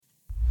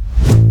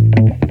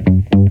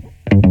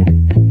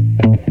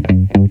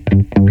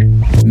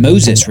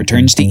Moses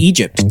returns to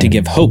Egypt to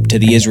give hope to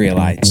the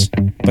Israelites,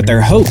 but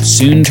their hope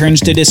soon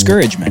turns to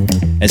discouragement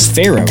as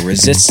Pharaoh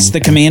resists the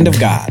command of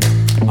God.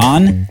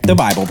 On the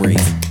Bible Brief.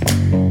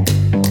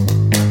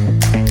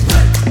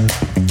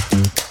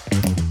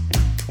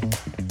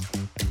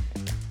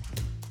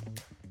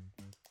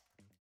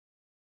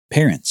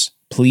 Parents,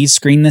 please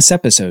screen this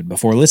episode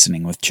before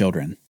listening with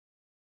children.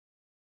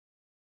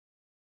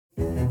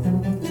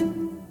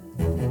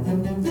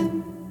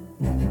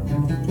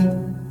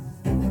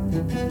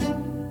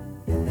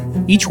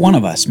 Each one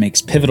of us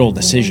makes pivotal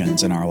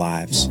decisions in our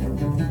lives.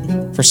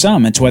 For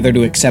some, it's whether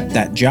to accept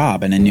that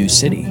job in a new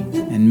city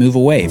and move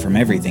away from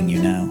everything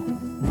you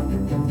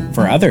know.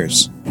 For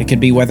others, it could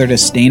be whether to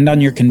stand on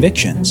your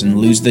convictions and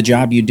lose the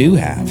job you do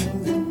have.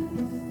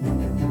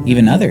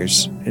 Even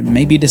others, it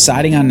may be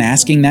deciding on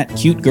asking that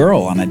cute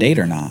girl on a date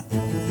or not.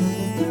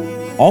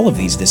 All of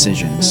these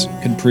decisions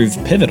could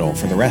prove pivotal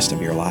for the rest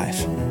of your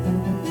life.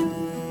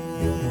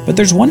 But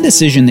there's one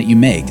decision that you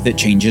make that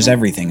changes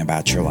everything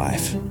about your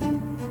life.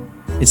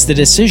 It's the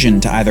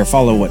decision to either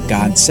follow what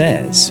God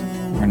says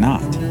or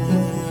not.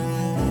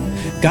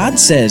 God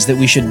says that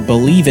we should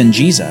believe in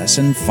Jesus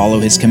and follow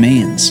his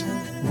commands.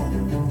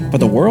 But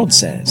the world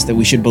says that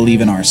we should believe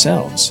in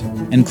ourselves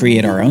and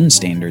create our own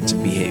standards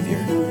of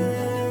behavior.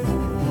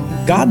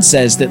 God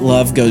says that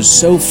love goes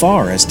so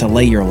far as to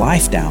lay your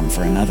life down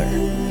for another.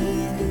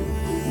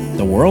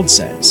 The world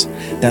says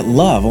that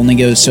love only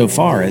goes so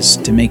far as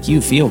to make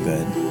you feel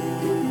good.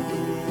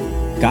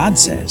 God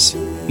says,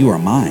 "You are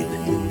mine,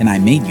 and I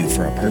made you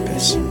for a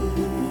purpose."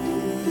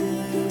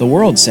 The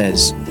world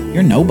says,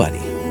 "You're nobody,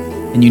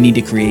 and you need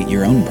to create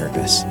your own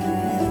purpose."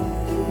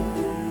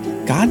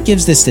 God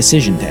gives this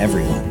decision to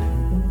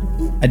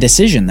everyone, a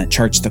decision that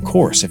charts the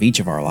course of each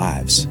of our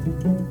lives.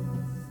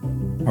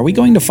 Are we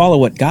going to follow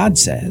what God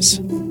says,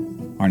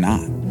 or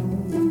not?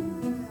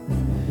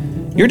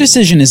 Your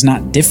decision is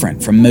not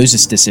different from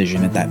Moses'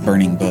 decision at that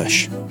burning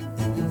bush.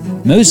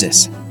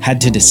 Moses had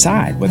to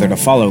decide whether to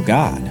follow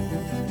God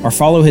or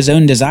follow his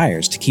own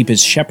desires to keep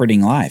his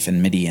shepherding life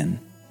in Midian.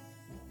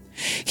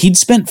 He'd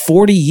spent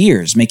 40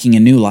 years making a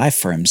new life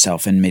for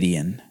himself in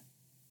Midian,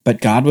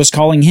 but God was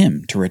calling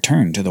him to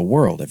return to the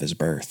world of his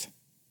birth.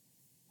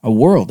 A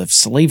world of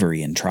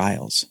slavery and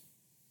trials.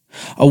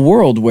 A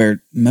world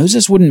where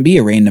Moses wouldn't be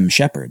a random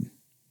shepherd.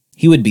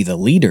 He would be the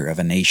leader of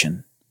a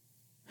nation.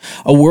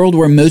 A world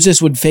where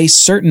Moses would face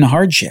certain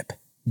hardship,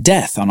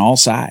 death on all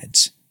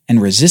sides,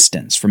 and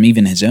resistance from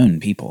even his own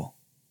people.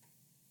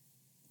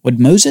 Would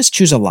Moses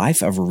choose a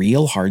life of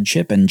real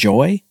hardship and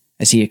joy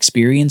as he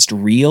experienced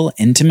real,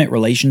 intimate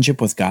relationship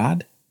with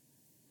God?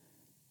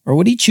 Or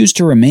would he choose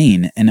to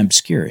remain an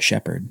obscure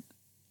shepherd?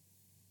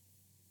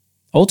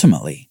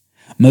 Ultimately,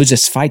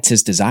 Moses fights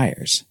his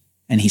desires,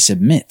 and he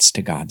submits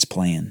to God's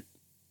plan.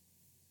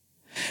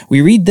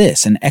 We read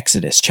this in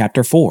Exodus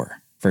chapter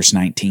 4, verse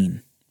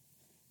 19.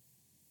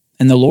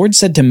 "And the Lord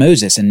said to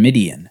Moses in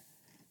Midian,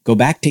 'Go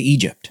back to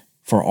Egypt,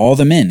 for all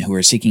the men who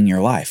are seeking your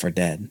life are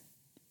dead.'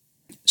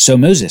 So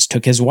Moses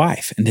took his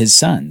wife and his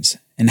sons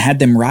and had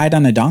them ride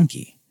on a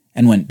donkey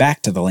and went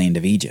back to the land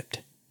of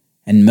Egypt.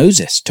 And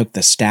Moses took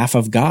the staff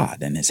of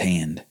God in his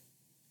hand.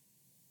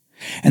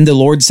 And the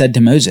Lord said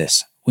to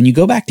Moses, 'When you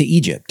go back to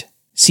Egypt,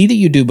 see that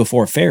you do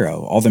before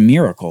Pharaoh all the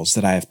miracles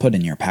that I have put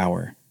in your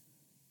power.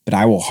 But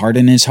I will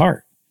harden his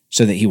heart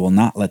so that he will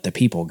not let the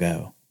people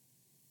go.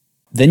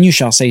 Then you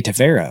shall say to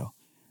Pharaoh,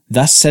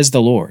 Thus says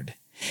the Lord,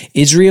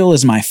 Israel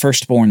is my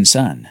firstborn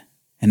son,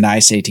 and I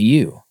say to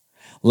you,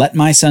 Let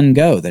my son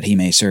go that he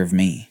may serve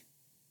me.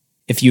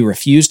 If you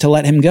refuse to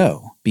let him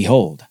go,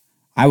 behold,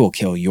 I will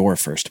kill your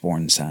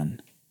firstborn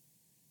son.'"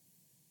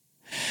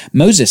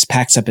 Moses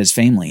packs up his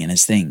family and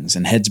his things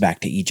and heads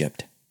back to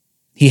Egypt.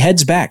 He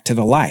heads back to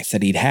the life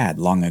that he'd had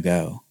long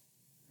ago.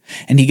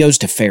 And he goes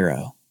to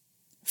Pharaoh.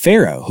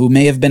 Pharaoh, who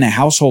may have been a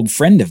household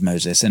friend of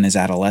Moses in his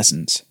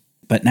adolescence,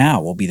 but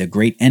now will be the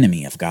great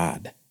enemy of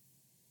God.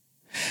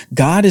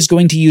 God is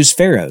going to use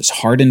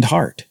Pharaoh's hardened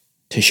heart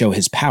to show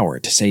his power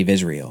to save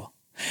Israel,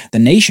 the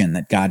nation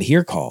that God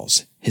here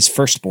calls his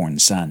firstborn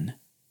son,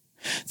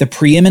 the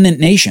preeminent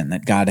nation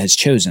that God has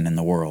chosen in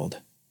the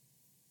world.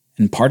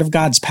 And part of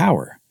God's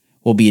power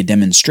will be a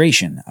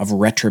demonstration of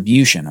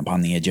retribution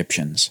upon the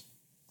Egyptians.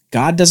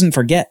 God doesn't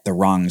forget the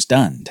wrongs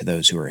done to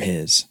those who are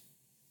his.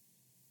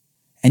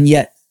 And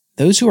yet,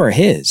 those who are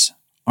his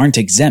aren't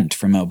exempt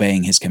from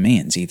obeying his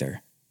commands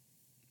either.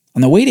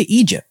 On the way to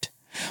Egypt,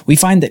 we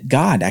find that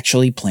God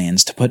actually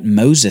plans to put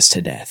Moses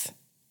to death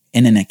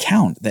in an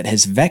account that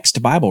has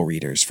vexed Bible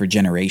readers for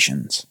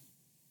generations.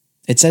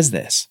 It says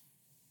this,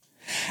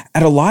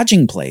 "At a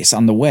lodging place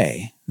on the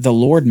way, the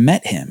Lord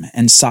met him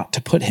and sought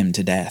to put him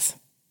to death.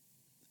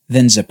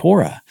 Then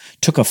Zipporah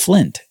took a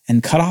flint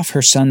and cut off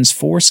her son's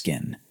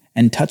foreskin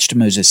and touched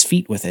Moses'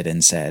 feet with it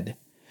and said,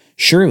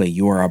 'Surely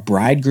you are a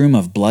bridegroom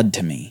of blood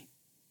to me.'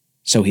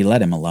 So he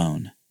let him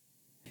alone.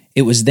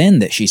 It was then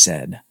that she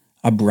said,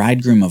 'A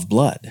bridegroom of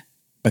blood,'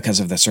 because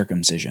of the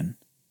circumcision."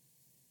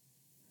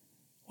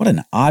 What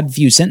an odd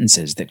few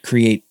sentences that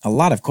create a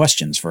lot of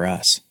questions for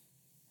us.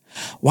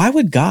 Why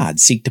would God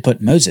seek to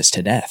put Moses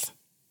to death?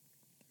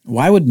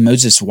 Why would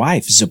Moses'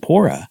 wife,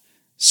 Zipporah,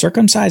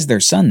 circumcise their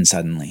son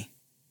suddenly?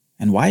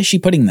 And why is she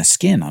putting the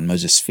skin on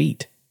Moses'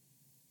 feet?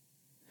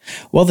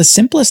 Well, the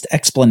simplest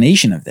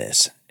explanation of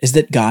this is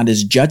that God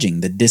is judging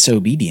the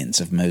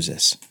disobedience of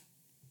Moses.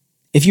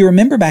 If you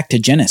remember back to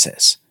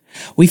Genesis,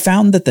 we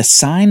found that the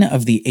sign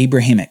of the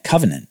Abrahamic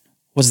covenant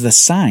was the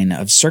sign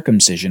of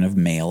circumcision of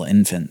male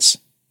infants,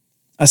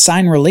 a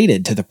sign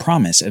related to the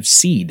promise of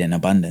seed in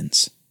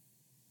abundance.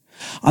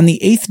 On the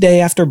 8th day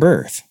after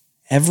birth,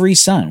 every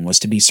son was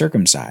to be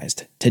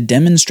circumcised to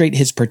demonstrate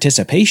his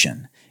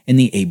participation in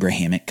the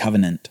Abrahamic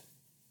covenant.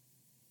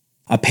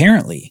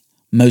 Apparently,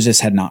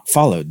 Moses had not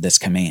followed this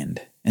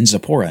command, and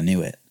Zipporah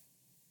knew it.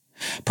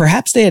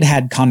 Perhaps they had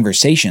had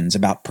conversations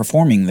about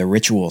performing the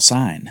ritual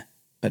sign,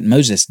 but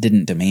Moses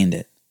didn't demand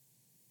it.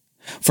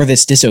 For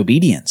this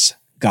disobedience,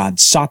 God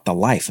sought the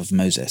life of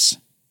Moses,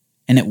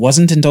 and it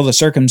wasn't until the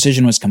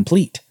circumcision was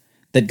complete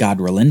that God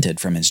relented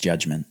from his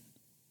judgment.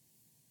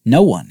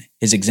 No one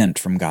is exempt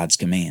from God's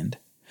command,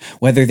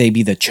 whether they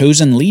be the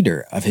chosen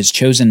leader of his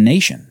chosen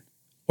nation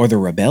or the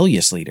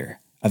rebellious leader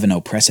of an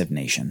oppressive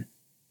nation.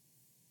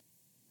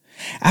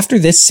 After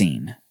this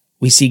scene,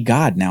 we see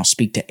God now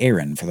speak to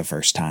Aaron for the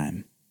first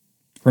time.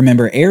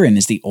 Remember, Aaron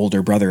is the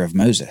older brother of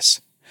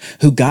Moses,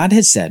 who God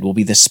has said will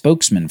be the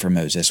spokesman for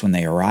Moses when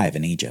they arrive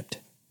in Egypt.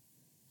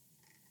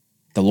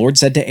 The Lord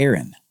said to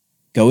Aaron,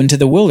 "Go into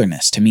the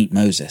wilderness to meet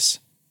Moses."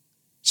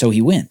 So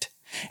he went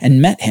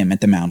and met him at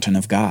the mountain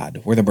of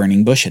God, where the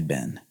burning bush had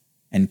been,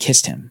 and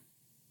kissed him.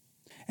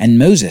 And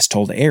Moses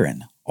told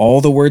Aaron all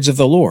the words of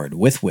the Lord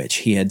with which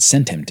he had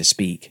sent him to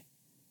speak,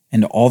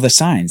 and all the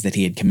signs that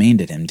he had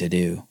commanded him to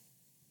do.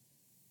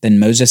 Then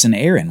Moses and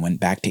Aaron went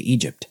back to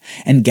Egypt,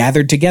 and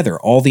gathered together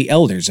all the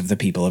elders of the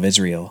people of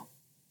Israel.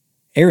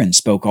 Aaron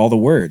spoke all the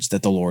words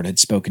that the Lord had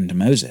spoken to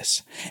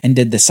Moses, and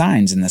did the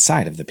signs in the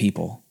sight of the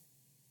people.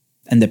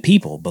 And the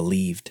people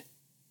believed.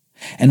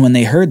 And when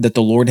they heard that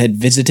the Lord had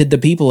visited the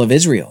people of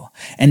Israel,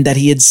 and that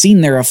he had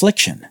seen their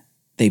affliction,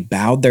 they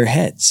bowed their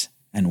heads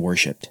and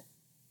worshipped.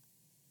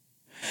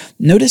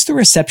 Notice the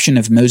reception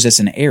of Moses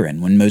and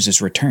Aaron when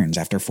Moses returns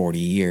after 40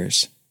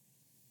 years.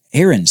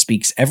 Aaron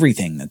speaks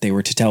everything that they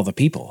were to tell the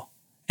people,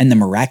 and the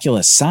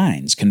miraculous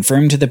signs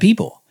confirm to the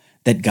people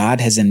that God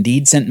has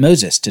indeed sent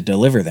Moses to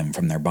deliver them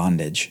from their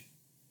bondage.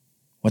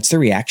 What's the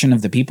reaction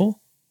of the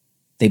people?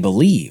 They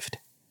believed,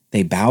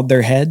 they bowed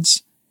their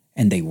heads,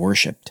 and they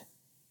worshipped.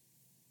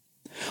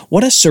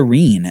 What a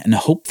serene and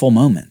hopeful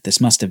moment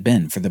this must have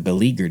been for the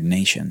beleaguered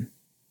nation.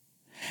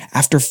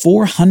 After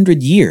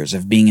 400 years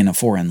of being in a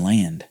foreign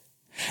land,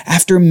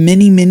 after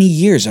many, many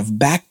years of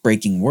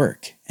back-breaking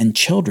work and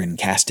children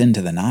cast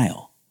into the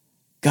Nile,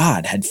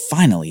 God had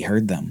finally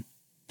heard them.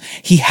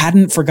 He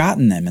hadn't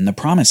forgotten them and the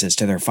promises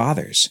to their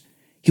fathers.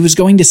 He was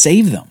going to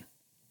save them.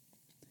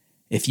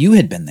 If you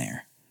had been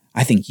there,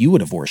 I think you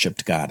would have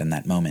worshipped God in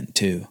that moment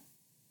too.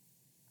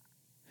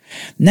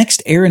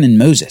 Next, Aaron and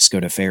Moses go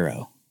to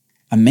Pharaoh,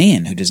 a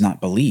man who does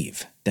not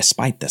believe,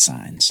 despite the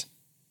signs.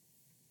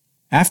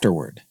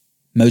 Afterward,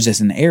 Moses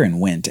and Aaron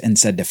went and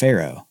said to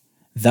Pharaoh,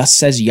 "Thus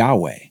says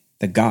Yahweh,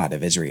 the God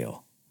of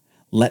Israel,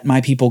 let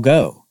my people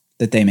go,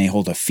 that they may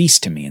hold a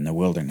feast to me in the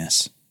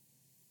wilderness."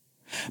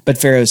 But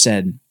Pharaoh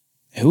said,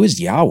 "Who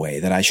is Yahweh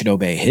that I should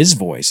obey his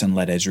voice and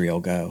let Israel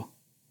go?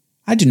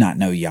 I do not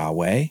know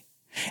Yahweh,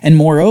 and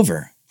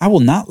moreover, I will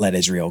not let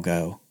Israel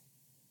go."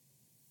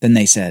 Then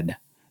they said,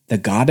 "The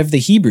God of the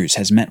Hebrews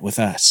has met with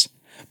us.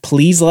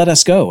 Please let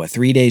us go a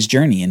 3 days'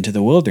 journey into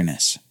the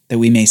wilderness, that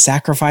we may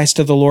sacrifice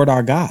to the Lord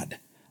our God,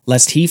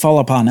 lest he fall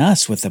upon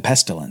us with the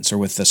pestilence or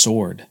with the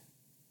sword."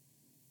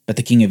 But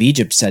the king of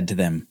Egypt said to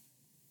them,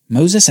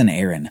 "Moses and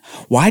Aaron,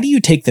 why do you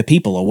take the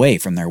people away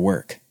from their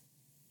work?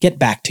 Get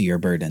back to your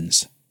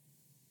burdens."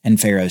 And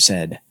Pharaoh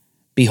said,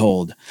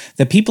 "Behold,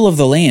 the people of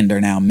the land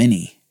are now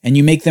many, and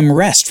you make them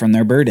rest from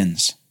their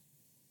burdens."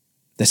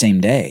 The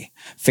same day,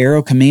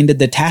 Pharaoh commanded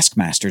the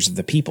taskmasters of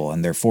the people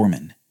and their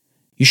foremen,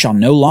 "You shall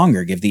no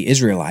longer give the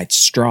Israelites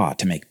straw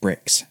to make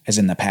bricks, as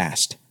in the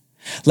past.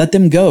 Let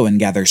them go and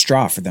gather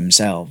straw for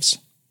themselves.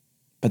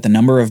 But the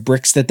number of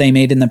bricks that they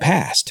made in the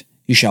past,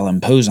 you shall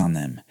impose on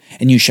them,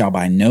 and you shall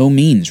by no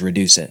means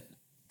reduce it,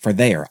 for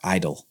they are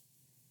idle.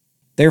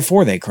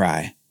 Therefore they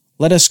cry,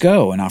 'Let us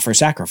go and offer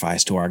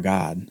sacrifice to our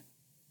God.'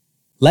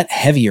 Let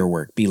heavier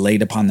work be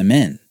laid upon the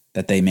men,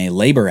 that they may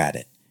labor at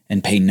it,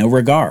 and pay no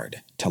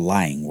regard to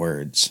lying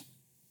words."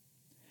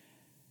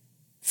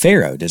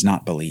 Pharaoh does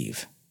not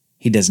believe.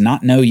 He does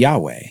not know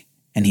Yahweh,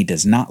 and he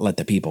does not let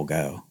the people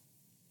go.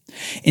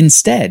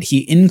 Instead,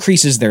 he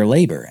increases their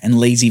labor and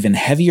lays even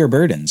heavier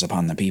burdens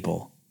upon the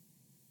people.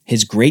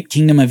 His great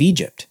kingdom of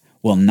Egypt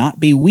will not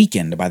be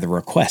weakened by the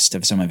request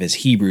of some of his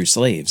Hebrew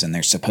slaves and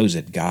their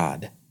supposed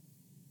God.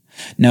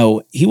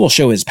 No, he will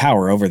show his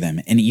power over them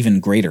in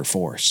even greater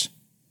force.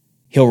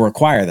 He'll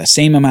require the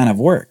same amount of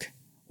work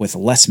with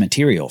less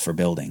material for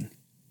building.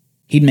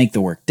 He'd make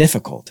the work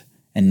difficult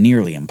and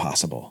nearly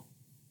impossible.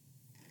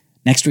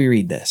 Next we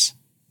read this.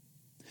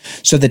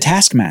 So the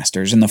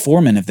taskmasters and the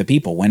foremen of the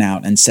people went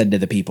out and said to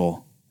the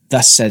people,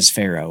 "Thus says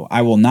Pharaoh,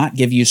 I will not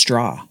give you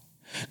straw.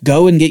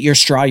 Go and get your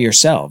straw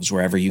yourselves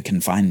wherever you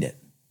can find it,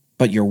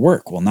 but your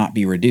work will not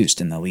be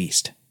reduced in the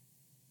least."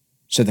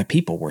 So the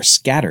people were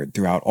scattered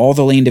throughout all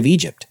the land of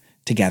Egypt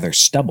to gather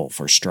stubble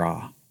for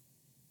straw.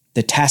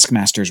 The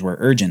taskmasters were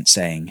urgent,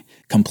 saying,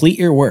 "Complete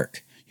your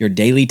work. Your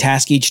daily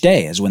task each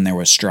day as when there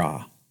was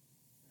straw."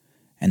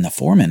 And the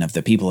foremen of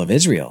the people of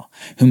Israel,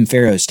 whom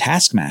Pharaoh's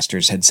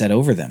taskmasters had set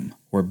over them,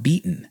 were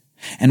beaten,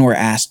 and were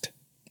asked,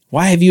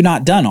 "Why have you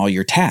not done all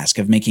your task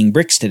of making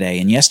bricks today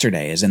and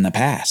yesterday as in the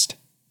past?"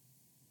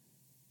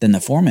 Then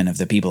the foremen of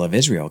the people of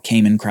Israel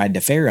came and cried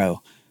to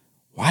Pharaoh,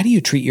 "Why do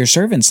you treat your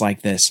servants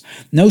like this?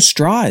 No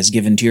straw is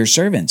given to your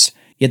servants,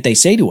 yet they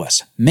say to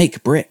us,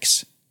 'Make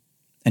bricks.'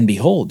 And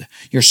behold,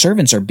 your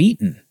servants are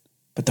beaten,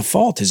 but the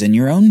fault is in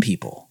your own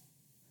people."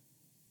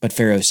 But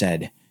Pharaoh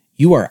said,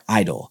 "You are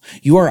idle.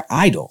 You are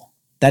idle.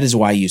 That is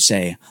why you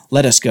say,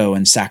 'Let us go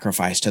and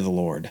sacrifice to the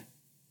Lord.'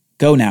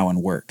 Go now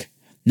and work.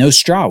 No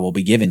straw will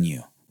be given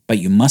you, but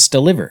you must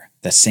deliver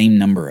the same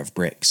number of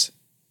bricks."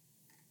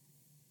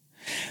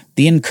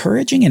 The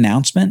encouraging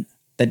announcement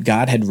that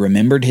God had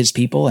remembered his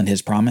people and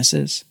his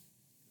promises,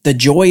 the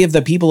joy of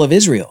the people of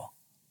Israel,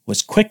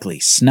 was quickly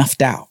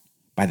snuffed out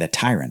by the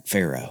tyrant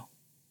Pharaoh.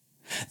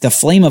 The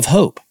flame of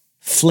hope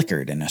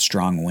flickered in a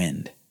strong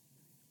wind.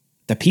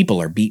 The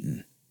people are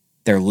beaten.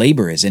 Their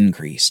labor is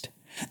increased.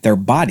 Their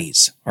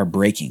bodies are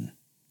breaking.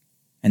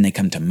 And they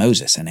come to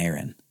Moses and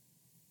Aaron.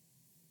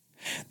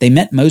 They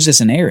met Moses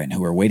and Aaron,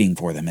 who were waiting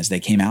for them as they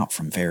came out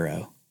from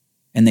Pharaoh.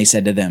 And they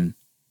said to them,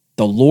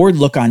 "The Lord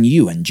look on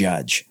you and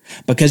judge,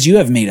 because you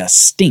have made us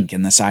stink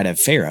in the sight of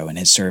Pharaoh and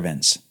his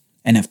servants,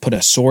 and have put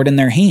a sword in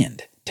their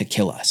hand to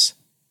kill us."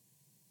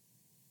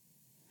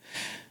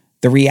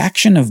 The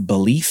reaction of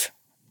belief,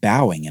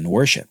 bowing, and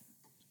worship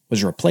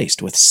was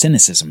replaced with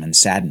cynicism and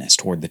sadness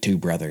toward the two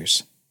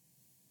brothers.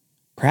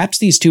 Perhaps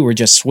these two were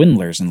just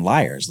swindlers and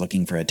liars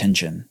looking for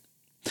attention.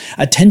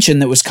 Attention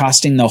that was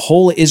costing the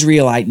whole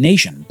Israelite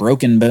nation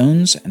broken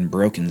bones and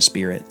broken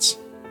spirits.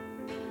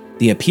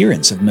 The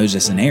appearance of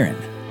Moses and Aaron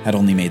had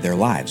only made their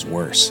lives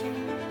worse.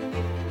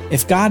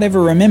 If God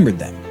ever remembered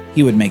them,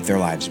 he would make their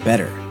lives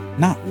better,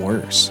 not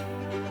worse.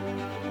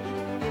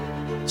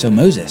 So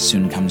Moses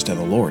soon comes to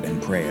the Lord in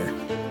prayer.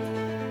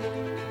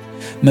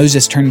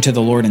 Moses turned to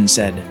the Lord and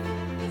said,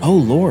 "O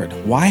Lord,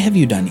 why have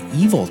you done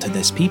evil to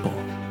this people?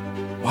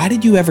 Why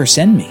did you ever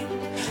send me?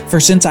 For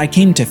since I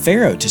came to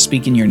Pharaoh to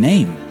speak in your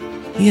name,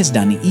 he has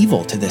done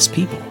evil to this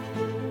people,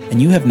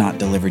 and you have not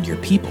delivered your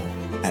people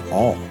at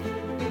all."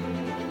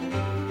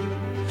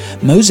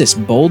 Moses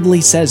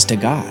boldly says to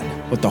God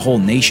what the whole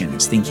nation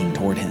is thinking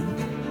toward him.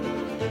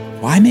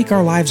 "Why make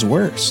our lives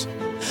worse?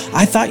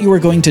 I thought you were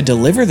going to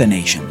deliver the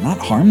nation, not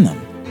harm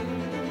them.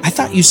 I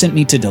thought you sent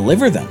me to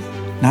deliver them,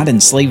 not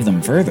enslave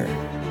them further.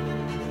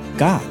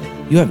 God,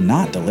 you have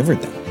not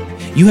delivered them.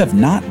 You have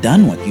not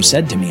done what you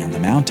said to me on the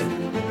mountain.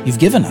 You've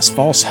given us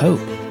false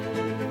hope."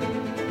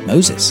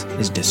 Moses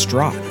is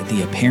distraught at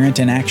the apparent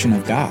inaction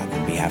of God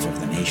on behalf of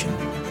the nation.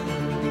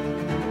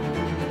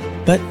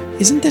 But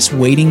isn't this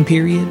waiting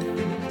period,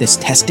 this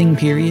testing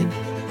period,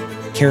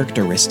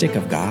 characteristic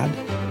of God?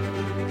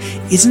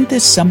 Isn't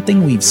this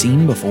something we've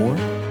seen before?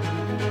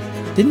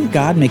 Didn't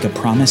God make a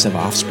promise of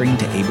offspring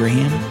to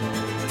Abraham,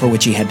 for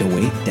which he had to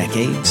wait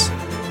decades?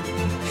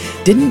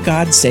 Didn't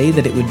God say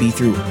that it would be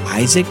through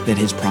Isaac that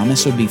his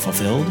promise would be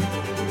fulfilled,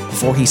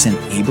 before he sent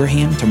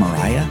Abraham to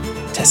Moriah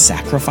to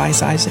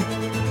sacrifice Isaac?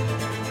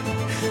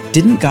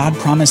 Didn't God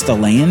promise the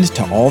land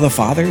to all the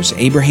fathers,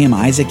 Abraham,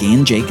 Isaac,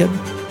 and Jacob?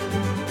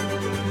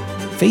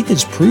 Faith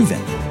is proven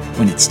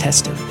when it's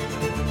tested.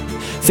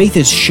 Faith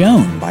is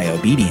shown by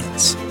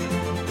obedience.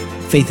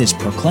 Faith is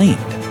proclaimed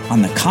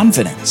on the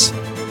confidence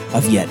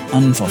of yet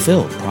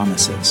unfulfilled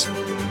promises.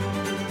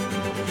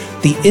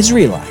 The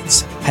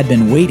Israelites had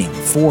been waiting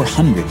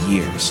 400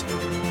 years.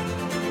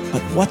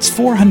 But what's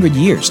 400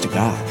 years to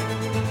God?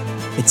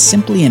 It's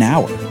simply an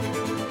hour,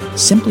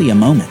 simply a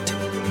moment.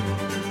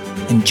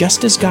 And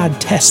just as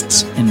God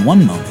tests in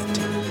one moment,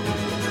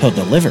 he'll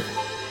deliver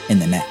in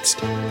the next.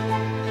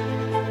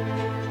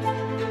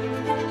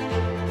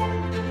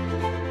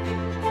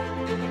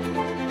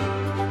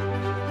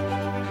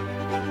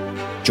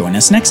 Join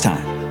us next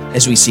time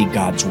as we see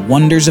God's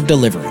wonders of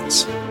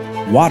deliverance.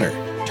 Water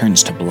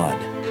turns to blood.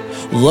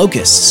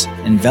 Locusts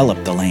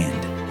envelop the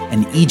land,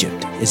 and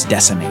Egypt is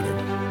decimated.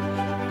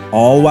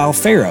 All while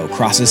Pharaoh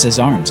crosses his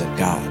arms at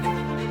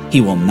God.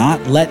 He will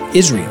not let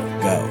Israel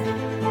go.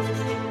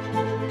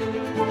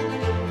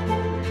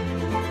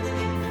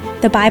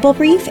 The Bible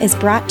Brief is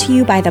brought to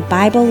you by the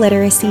Bible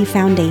Literacy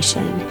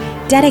Foundation,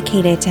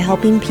 dedicated to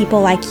helping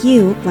people like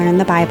you learn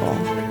the Bible.